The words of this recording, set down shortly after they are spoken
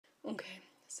Okay,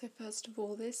 so first of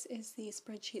all, this is the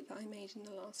spreadsheet that I made in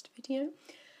the last video,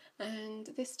 and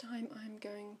this time I'm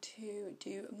going to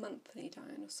do monthly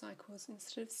diurnal cycles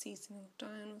instead of seasonal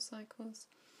diurnal cycles.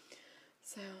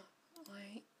 So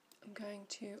I am going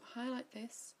to highlight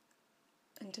this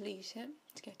and delete it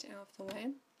to get it out of the way.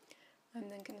 I'm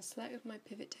then going to select my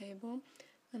pivot table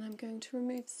and I'm going to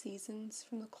remove seasons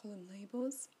from the column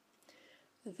labels.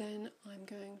 Then I'm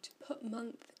going to put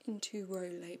month into row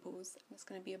labels, and it's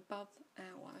going to be above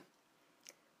hour.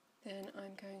 Then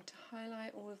I'm going to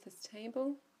highlight all of this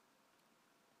table,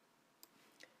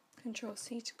 Control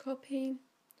C to copy,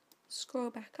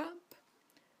 scroll back up,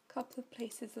 a couple of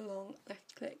places along,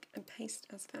 left click and paste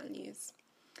as values.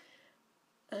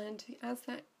 And as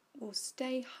that will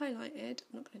stay highlighted,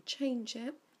 I'm not going to change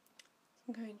it.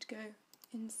 I'm going to go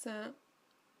Insert,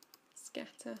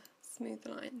 Scatter, Smooth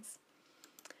Lines.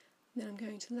 Then I'm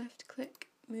going to left click,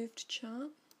 move to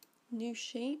chart, new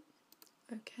sheet,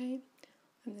 okay.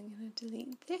 I'm then going to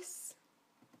delete this.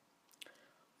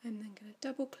 I'm then going to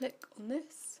double click on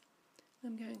this.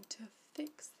 I'm going to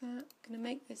fix that. I'm going to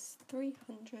make this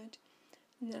 300,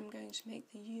 and then I'm going to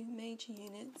make the major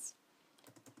units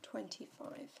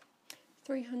 25.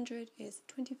 300 is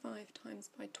 25 times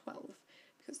by 12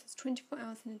 because there's 24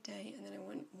 hours in a day, and then I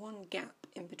want one gap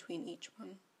in between each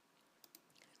one.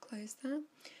 Close that.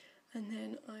 And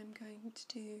then I'm going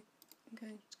to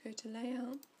go to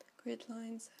layout, grid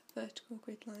lines, vertical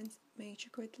grid lines, major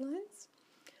grid lines.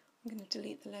 I'm going to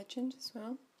delete the legend as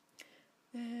well.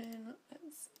 Then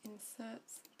let's insert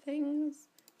some things,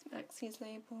 some axes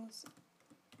labels,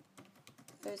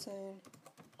 ozone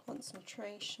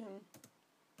concentration,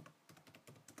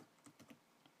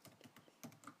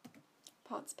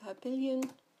 parts per billion,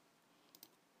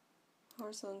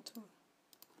 horizontal.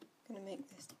 I'm going to make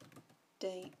this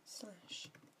date /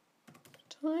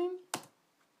 time,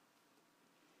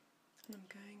 and I'm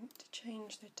going to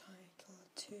change the title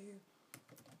to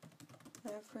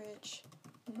average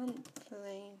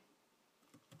monthly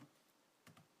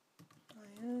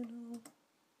diurnal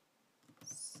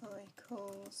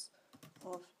cycles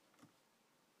of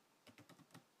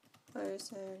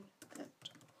ozone at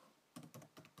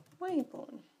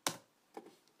Weybourne,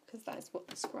 because that is what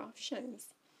this graph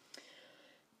shows.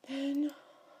 Then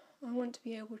I want to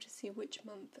be able to see which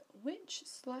month which,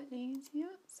 slightly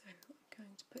easier, so I'm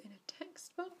going to put in a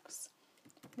text box,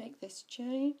 make this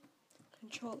J,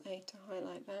 Control A to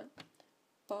highlight that,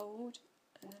 bold,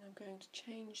 and then I'm going to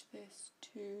change this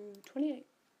to 28.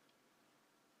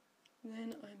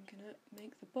 Then I'm going to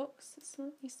make the box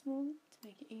slightly smaller to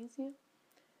make it easier,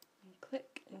 and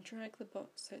click and drag the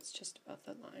box so it's just above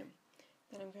the line.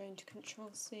 Then I'm going to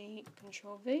Control C,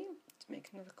 Control V to make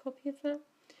another copy of that.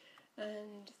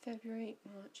 And February,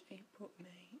 March, April,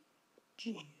 May,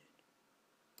 June.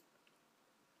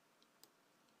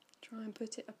 Try and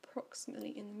put it approximately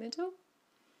in the middle.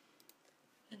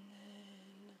 And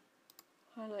then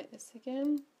highlight this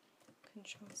again.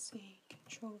 Control C,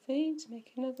 Control V to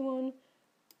make another one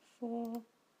for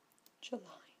July.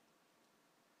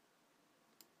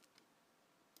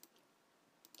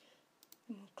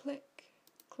 And we'll click,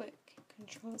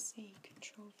 Control C,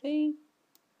 Control V.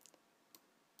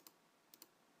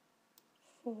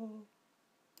 For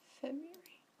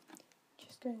February.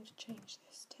 Just going to change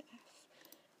this to F.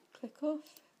 Click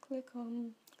off, click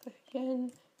on, click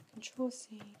again, Control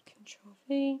C, Control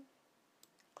V,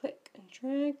 click and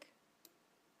drag.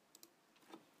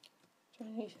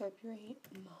 January, February,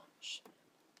 March.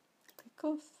 Click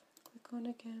off, click on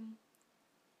again,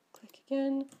 click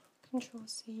again, Control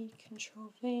C,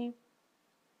 Control V,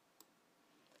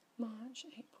 March,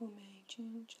 April, May,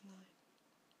 June, July.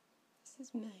 This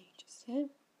is May, just here.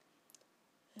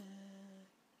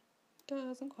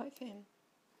 Doesn't quite fit in.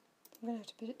 I'm going to have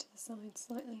to put it to the side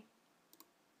slightly.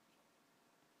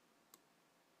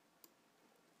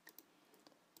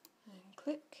 And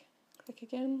click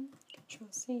again, Control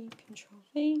C, Control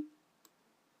V.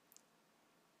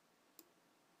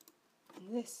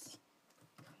 And this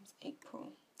becomes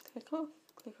April. Click off,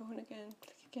 click on again,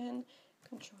 click again,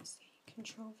 Control C,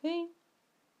 Control V,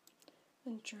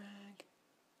 and drag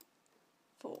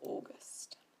for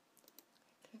August.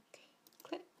 Click,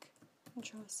 click,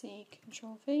 Control C,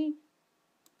 Control V,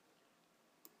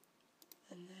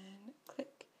 and then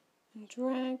click and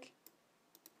drag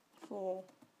for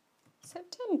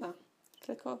September.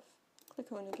 Click off,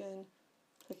 click on again,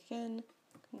 click again,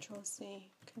 Control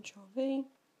C, Control V.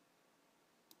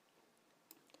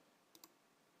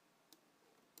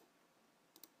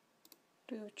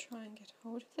 We will try and get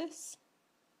hold of this.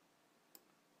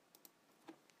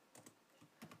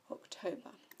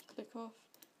 October. Click off,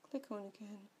 click on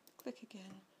again, click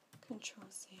again, Control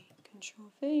C,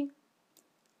 Control V,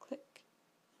 click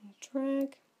and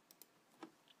drag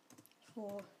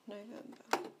for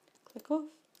November. Click off,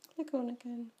 click on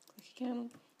again, click again,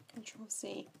 Control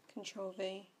C, Control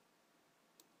V,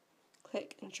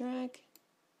 click and drag,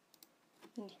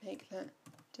 and make that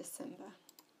December.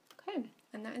 Okay,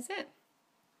 and that is it.